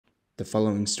The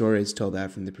following story is told out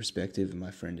from the perspective of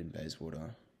my friend in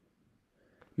Bayswater.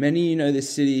 Many who know this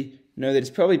city know that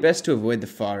it's probably best to avoid the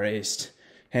Far East,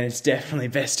 and it's definitely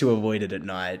best to avoid it at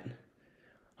night.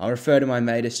 I'll refer to my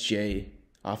mate as G.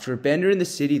 After a bender in the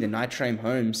city, the night train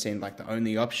home seemed like the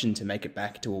only option to make it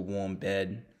back to a warm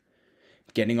bed.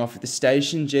 Getting off at the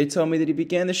station, G told me that he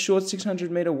began the short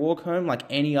 600-metre walk home like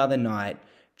any other night,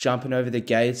 jumping over the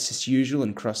gates as usual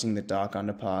and crossing the dark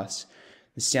underpass.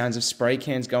 The sounds of spray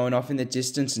cans going off in the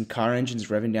distance and car engines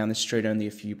revving down the street only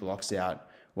a few blocks out,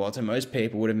 while to most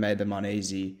people would have made them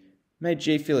uneasy, made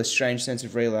G feel a strange sense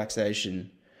of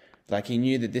relaxation, like he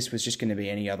knew that this was just going to be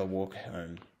any other walk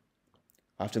home.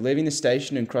 After leaving the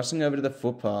station and crossing over to the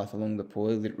footpath along the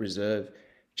poorly lit reserve,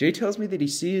 G tells me that he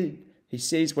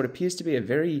sees what appears to be a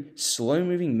very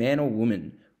slow-moving man or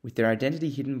woman, with their identity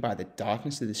hidden by the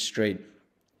darkness of the street,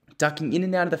 ducking in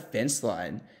and out of the fence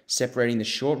line, separating the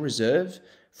short reserve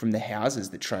from the houses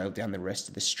that trailed down the rest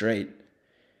of the street.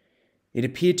 It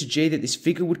appeared to G that this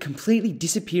figure would completely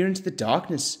disappear into the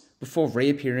darkness before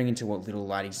reappearing into what little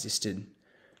light existed.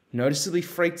 Noticeably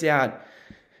freaked out,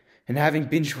 and having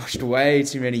binge-watched way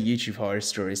too many YouTube horror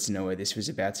stories to know where this was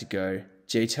about to go,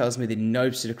 G tells me that he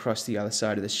nopes it across the other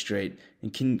side of the street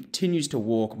and continues to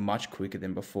walk much quicker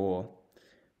than before.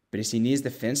 But as he nears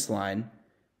the fence line,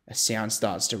 a sound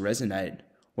starts to resonate.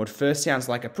 What first sounds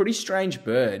like a pretty strange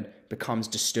bird becomes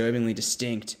disturbingly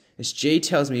distinct as G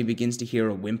tells me he begins to hear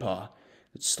a whimper.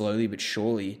 But slowly but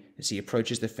surely, as he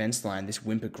approaches the fence line, this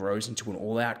whimper grows into an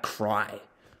all-out cry.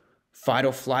 Fight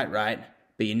or flight, right?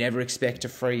 But you never expect to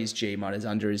freeze, G mutters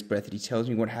under his breath as he tells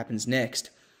me what happens next.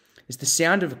 As the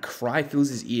sound of a cry fills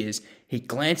his ears, he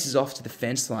glances off to the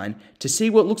fence line to see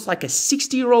what looks like a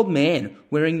 60-year-old man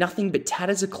wearing nothing but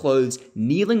tatters of clothes,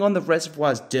 kneeling on the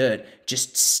reservoir's dirt,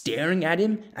 just staring at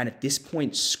him and at this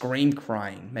point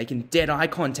scream-crying, making dead eye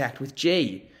contact with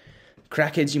G.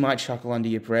 Crackheads, you might chuckle under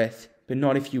your breath, but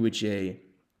not if you were G.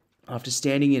 After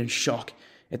standing in shock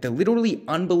at the literally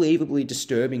unbelievably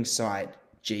disturbing sight,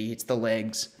 G hits the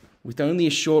legs, with only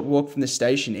a short walk from the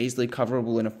station easily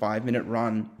coverable in a 5-minute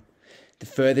run. The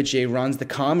further G runs, the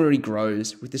calmer he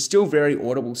grows, with the still very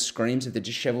audible screams of the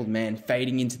dishevelled man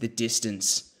fading into the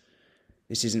distance.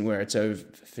 This isn't where it's over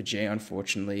for G,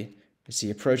 unfortunately. As he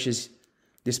approaches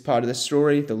this part of the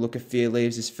story, the look of fear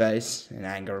leaves his face, and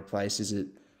anger replaces it.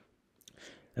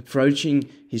 Approaching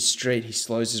his street, he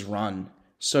slows his run,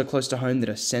 so close to home that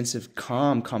a sense of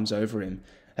calm comes over him.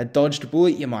 A dodged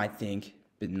bullet, you might think,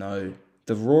 but no.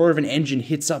 The roar of an engine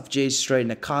hits up G's street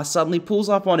and a car suddenly pulls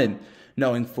up on him.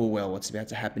 Knowing full well what's about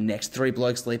to happen next, 3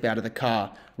 blokes leap out of the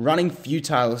car, running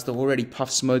futile as the already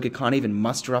puffed smoker can't even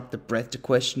muster up the breath to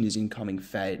question his incoming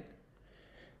fate.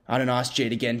 I don't ask G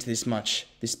to get into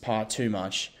this part too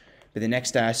much, but the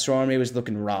next day I saw him, he was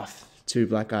looking rough. 2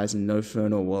 black eyes and no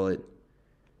phone or wallet.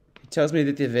 He tells me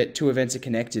that the 2 events are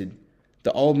connected.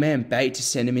 The old man bait to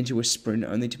send him into a sprint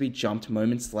only to be jumped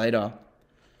moments later.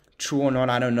 True or not,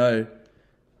 I don't know.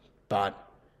 But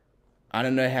I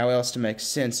don't know how else to make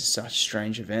sense of such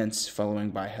strange events following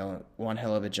by one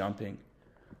hell of a jumping.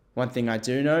 One thing I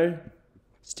do know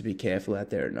is to be careful out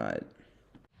there at night.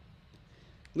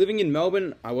 Living in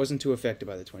Melbourne, I wasn't too affected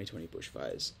by the 2020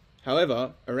 bushfires.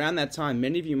 However, around that time,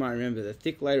 many of you might remember the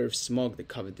thick layer of smog that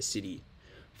covered the city.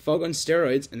 Fog on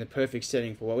steroids and the perfect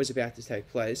setting for what was about to take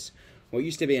place. What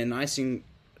used to be a nice and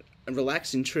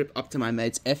relaxing trip up to my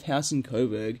mate's F house in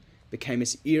Coburg became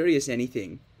as eerie as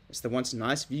anything, as the once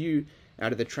nice view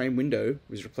out of the train window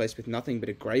was replaced with nothing but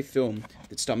a grey film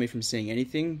that stopped me from seeing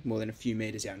anything more than a few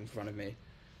metres out in front of me.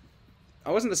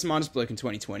 I wasn't the smartest bloke in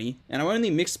 2020, and our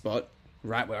only mixed spot,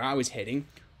 right where I was heading,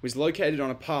 was located on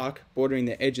a park bordering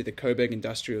the edge of the Coburg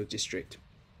Industrial District.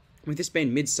 With this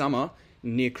being midsummer,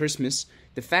 near Christmas,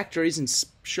 the factories and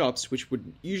shops, which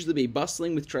would usually be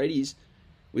bustling with tradies,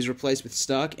 was replaced with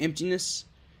stark emptiness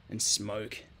and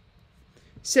smoke.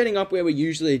 Setting up where we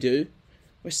usually do,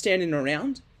 we're standing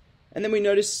around, and then we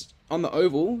notice on the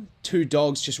oval 2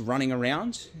 dogs just running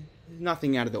around,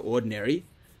 nothing out of the ordinary,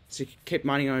 so kept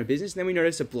minding our own business. And then we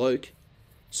notice a bloke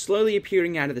slowly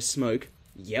appearing out of the smoke,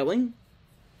 yelling.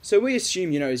 So we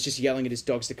assume, he's just yelling at his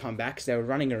dogs to come back because they were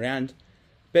running around.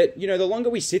 But, the longer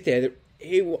we sit there,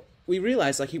 we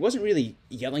realize, he wasn't really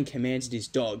yelling commands at his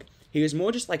dog. He was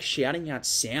more just, shouting out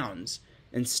sounds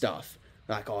and stuff.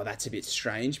 Oh, that's a bit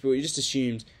strange. But we just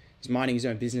assumed he's minding his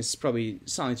own business, probably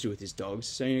something to do with his dogs.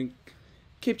 So,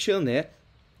 keep chilling there.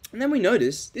 And then we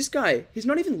notice, this guy, he's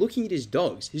not even looking at his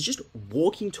dogs. He's just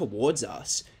walking towards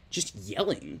us, just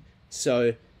yelling.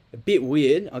 So, a bit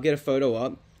weird. I'll get a photo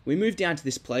up. We moved down to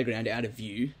this playground out of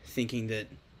view, thinking that,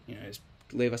 just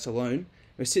leave us alone.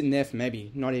 We're sitting there for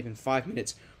maybe not even 5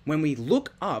 minutes. When we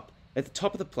look up, at the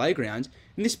top of the playground,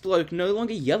 and this bloke, no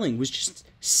longer yelling, was just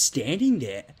standing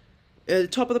there at the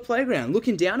top of the playground,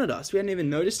 looking down at us. We hadn't even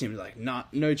noticed him. Like, nah,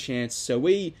 no chance. So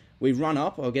we run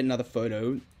up. I'll get another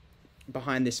photo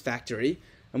behind this factory,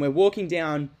 and we're walking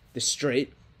down the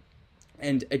street,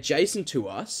 and adjacent to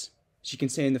us, as you can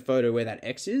see in the photo where that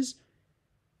X is,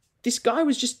 this guy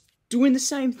was just doing the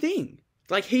same thing.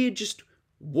 Like, he had just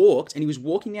walked, and he was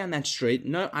walking down that street,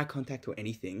 no eye contact or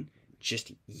anything,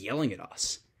 just yelling at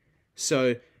us.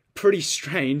 So, pretty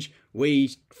strange.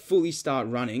 We fully start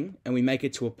running, and we make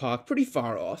it to a park pretty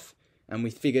far off, and we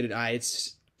figured,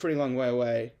 it's a pretty long way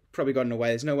away, probably gotten away,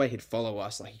 there's no way he'd follow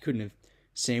us, like, he couldn't have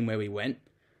seen where we went.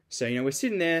 So, we're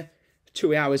sitting there,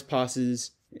 2 hours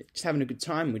passes, just having a good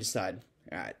time, and we decide,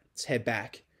 alright, let's head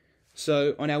back.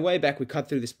 So, on our way back, we cut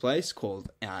through this place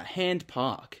called Hand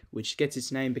Park, which gets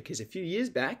its name because a few years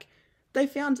back, they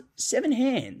found 7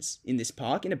 hands in this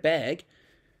park in a bag.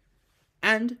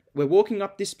 And we're walking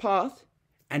up this path,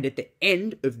 and at the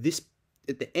end,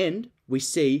 we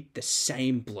see the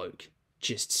same bloke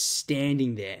just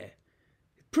standing there.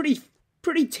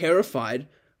 Pretty terrified.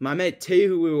 My mate T,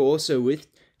 who we were also with,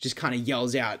 just kind of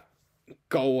yells out,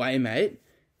 "Go away, mate."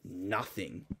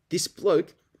 Nothing. This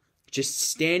bloke just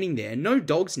standing there, no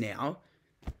dogs now,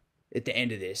 at the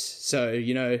end of this. So,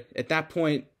 at that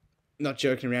point, not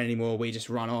joking around anymore, we just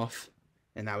run off,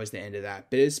 and that was the end of that.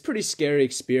 But it's a pretty scary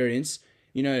experience.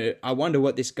 I wonder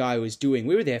what this guy was doing.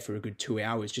 We were there for a good 2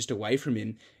 hours just away from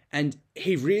him, and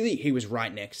he was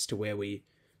right next to where we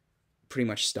pretty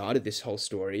much started this whole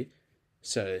story.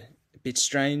 So, a bit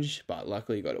strange, but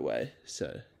luckily got away.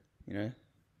 So,